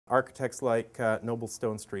Architects like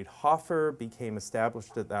Noblestone Street Hoffer became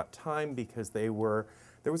established at that time because there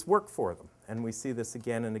was work for them. And we see this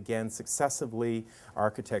again and again successively.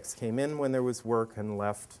 Architects came in when there was work and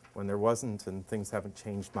left when there wasn't, and things haven't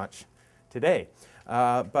changed much today.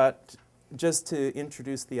 But just to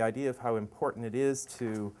introduce the idea of how important it is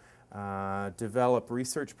to develop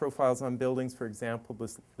research profiles on buildings. For example,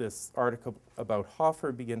 this article about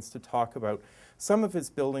Hoffer begins to talk about some of his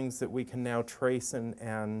buildings that we can now trace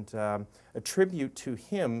and attribute to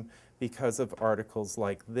him because of articles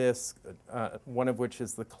like this, one of which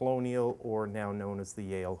is the Colonial, or now known as the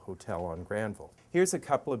Yale Hotel on Granville. Here's a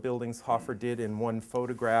couple of buildings Hoffer did in one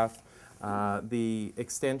photograph. The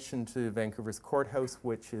extension to Vancouver's courthouse,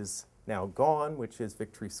 which is now gone, which is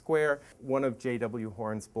Victory Square. One of J.W.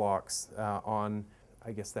 Horne's blocks on,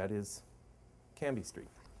 I guess that is Cambie Street.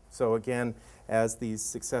 So again, as these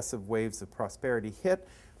successive waves of prosperity hit,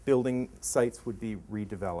 building sites would be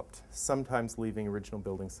redeveloped, sometimes leaving original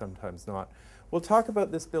buildings, sometimes not. We'll talk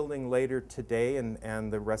about this building later today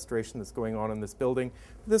and the restoration that's going on in this building.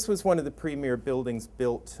 This was one of the premier buildings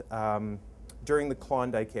built during the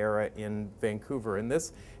Klondike era in Vancouver, and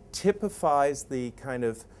this typifies the kind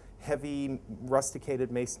of heavy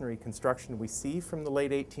rusticated masonry construction we see from the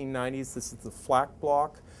late 1890s. This is the flak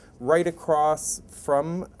block right across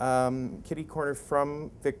from kitty corner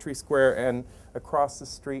from Victory Square and across the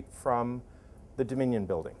street from the Dominion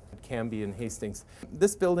building at Cambie and Hastings.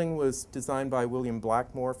 This building was designed by William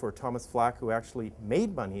Blackmore for Thomas Flack, who actually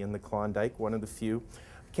made money in the Klondike, one of the few.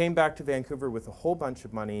 Came back to Vancouver with a whole bunch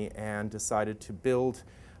of money and decided to build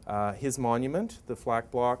his monument, the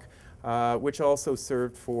flak block, which also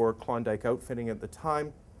served for Klondike outfitting at the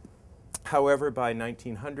time. However, by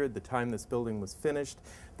 1900, the time this building was finished,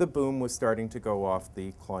 the boom was starting to go off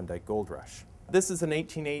the Klondike Gold Rush. This is an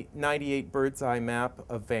 1898 bird's eye map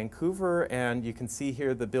of Vancouver, and you can see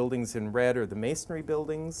here the buildings in red, or the masonry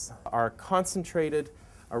buildings, are concentrated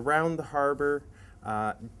around the harbor,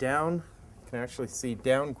 down, you can actually see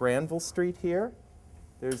down Granville Street here.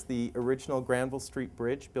 There's the original Granville Street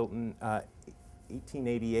Bridge built in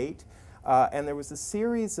 1888, and there was a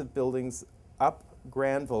series of buildings up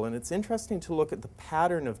Granville, and it's interesting to look at the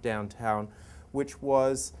pattern of downtown, which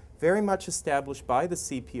was very much established by the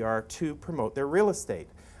CPR to promote their real estate.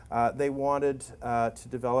 They wanted to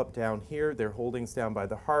develop down here, their holdings down by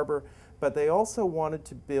the harbor, but they also wanted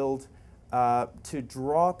to build, to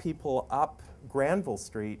draw people up Granville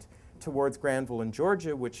Street towards Granville in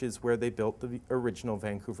Georgia, which is where they built the original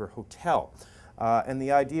Vancouver Hotel. And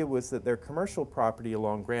the idea was that their commercial property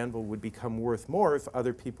along Granville would become worth more if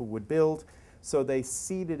other people would build. So they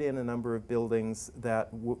seeded in a number of buildings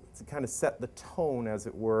that kind of set the tone, as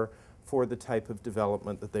it were, for the type of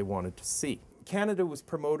development that they wanted to see. Canada was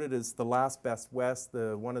promoted as the last best west,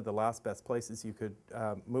 one of the last best places you could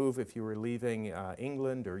move if you were leaving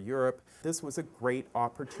England or Europe. This was a great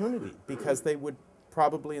opportunity because they would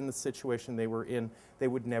probably, in the situation they were in, they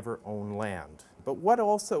would never own land. But what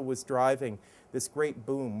also was driving this great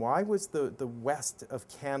boom? Why was the west of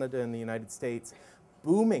Canada and the United States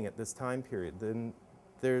booming at this time period? Then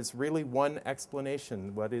there's really one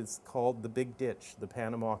explanation, what is called the Big Ditch, the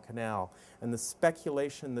Panama Canal, and the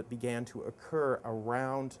speculation that began to occur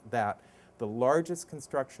around that, the largest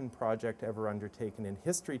construction project ever undertaken in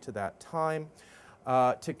history to that time,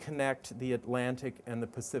 to connect the Atlantic and the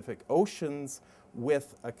Pacific Oceans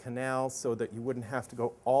with a canal so that you wouldn't have to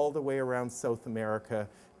go all the way around South America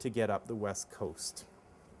to get up the west coast.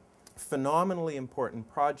 Phenomenally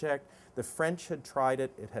important project. The French had tried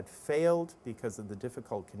it. It had failed because of the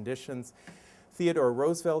difficult conditions. Theodore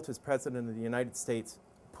Roosevelt, as President of the United States,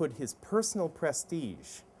 put his personal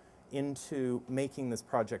prestige into making this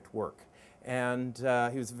project work. And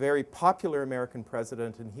he was a very popular American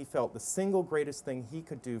president, and he felt the single greatest thing he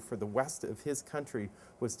could do for the west of his country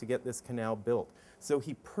was to get this canal built. So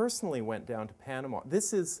he personally went down to Panama.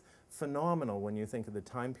 This is phenomenal when you think of the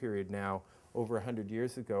time period now, over 100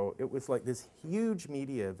 years ago. It was like this huge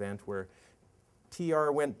media event where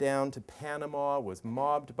TR went down to Panama, was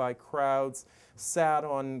mobbed by crowds, sat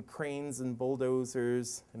on cranes and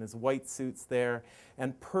bulldozers in his white suits there,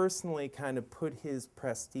 and personally kind of put his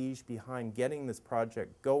prestige behind getting this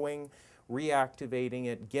project going, reactivating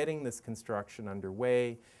it, getting this construction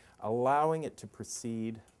underway, allowing it to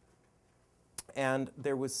proceed. And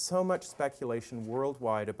there was so much speculation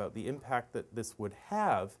worldwide about the impact that this would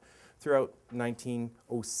have throughout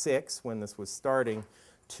 1906, when this was starting,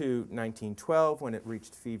 to 1912, when it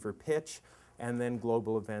reached fever pitch, and then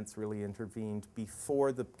global events really intervened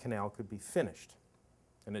before the canal could be finished.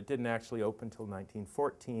 And it didn't actually open until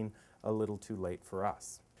 1914, a little too late for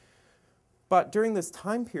us. But during this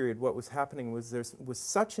time period, what was happening was there was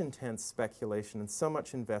such intense speculation and so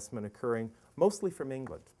much investment occurring, mostly from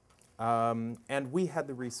England. And we had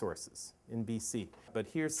the resources in BC. But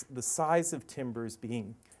here's the size of timbers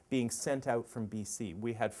being sent out from BC.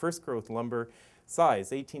 We had first growth lumber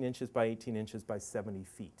size, 18 inches by 18 inches by 70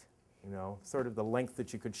 feet. You know, sort of the length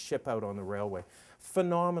that you could ship out on the railway.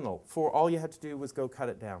 Phenomenal. For all you had to do was go cut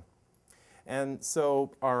it down. And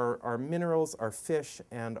so our minerals, our fish,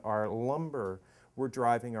 and our lumber were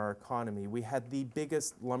driving our economy. We had the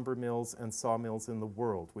biggest lumber mills and sawmills in the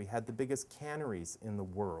world. We had the biggest canneries in the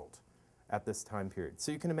world at this time period.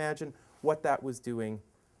 So you can imagine what that was doing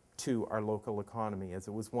to our local economy. As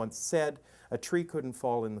it was once said, a tree couldn't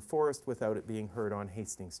fall in the forest without it being heard on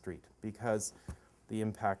Hastings Street, because the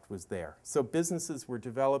impact was there. So businesses were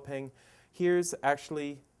developing. Here's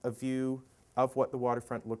actually a view of what the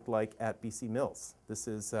waterfront looked like at BC Mills. This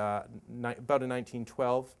is about a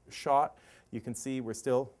 1912 shot. You can see we're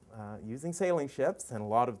still using sailing ships, and a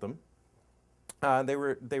lot of them. They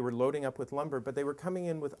were loading up with lumber, but they were coming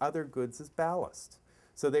in with other goods as ballast.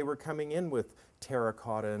 So they were coming in with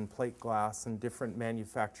terracotta and plate glass and different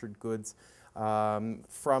manufactured goods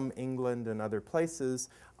from England and other places,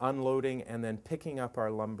 unloading and then picking up our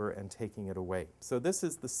lumber and taking it away. So this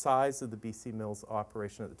is the size of the BC Mills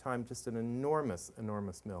operation at the time, just an enormous,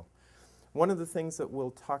 enormous mill. One of the things that we'll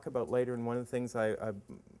talk about later, and one of the things I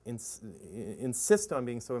insist on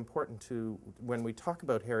being so important to when we talk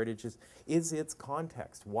about heritage, is its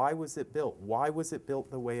context. Why was it built? Why was it built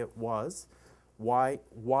the way it was? Why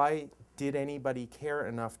did anybody care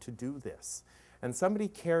enough to do this? And somebody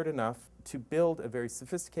cared enough to build a very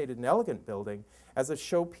sophisticated and elegant building as a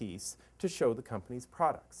showpiece to show the company's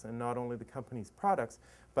products. And not only the company's products,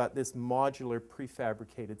 but this modular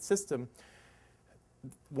prefabricated system.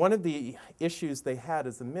 One of the issues they had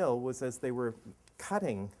as a mill was, as they were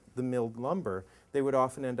cutting the milled lumber, they would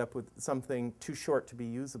often end up with something too short to be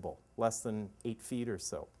usable, less than 8 feet or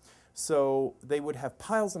so. So they would have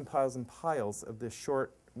piles and piles and piles of this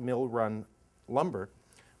short mill run lumber,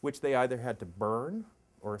 which they either had to burn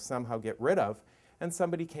or somehow get rid of. And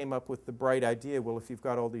somebody came up with the bright idea, well, if you've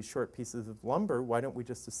got all these short pieces of lumber, why don't we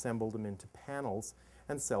just assemble them into panels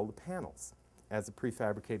and sell the panels as a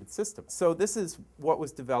prefabricated system? So this is what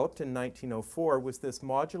was developed in 1904, was this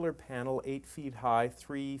modular panel, 8 feet high,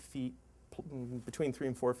 3 feet, between 3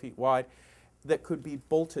 and 4 feet wide, that could be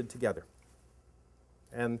bolted together.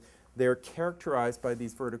 And they're characterized by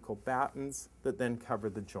these vertical battens that then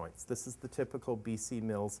cover the joints. This is the typical BC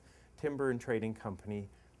Mills Timber and Trading Company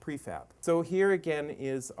prefab. So here again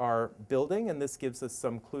is our building, and this gives us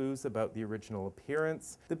some clues about the original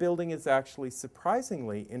appearance. The building is actually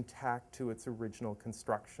surprisingly intact to its original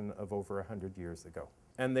construction of over 100 years ago.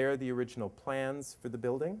 And there are the original plans for the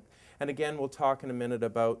building. And again, we'll talk in a minute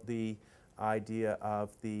about the idea of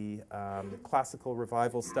the classical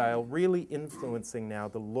revival style really influencing now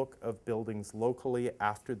the look of buildings locally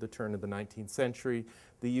after the turn of the 19th century.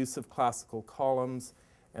 The use of classical columns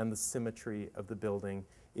and the symmetry of the building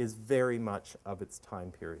is very much of its time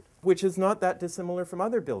period, which is not that dissimilar from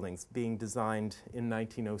other buildings being designed in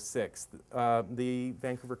 1906. The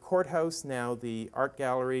Vancouver Courthouse, now the Art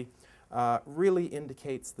Gallery, really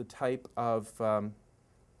indicates the type of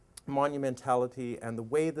monumentality and the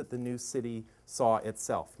way that the new city saw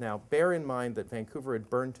itself. Now, bear in mind that Vancouver had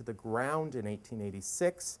burned to the ground in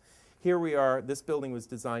 1886. Here we are, this building was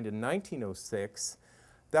designed in 1906.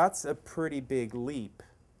 That's a pretty big leap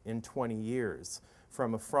in 20 years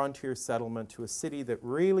from a frontier settlement to a city that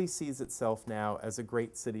really sees itself now as a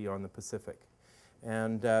great city on the Pacific.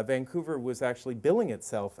 And Vancouver was actually billing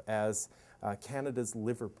itself as Canada's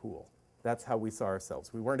Liverpool. That's how we saw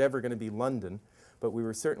ourselves. We weren't ever going to be London, but we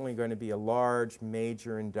were certainly going to be a large,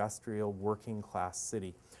 major, industrial, working-class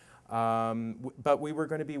city. But we were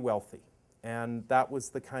going to be wealthy. And that was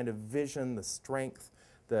the kind of vision, the strength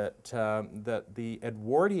that, that the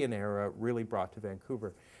Edwardian era really brought to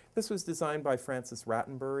Vancouver. This was designed by Francis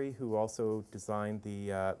Rattenbury, who also designed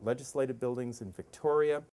the legislative buildings in Victoria.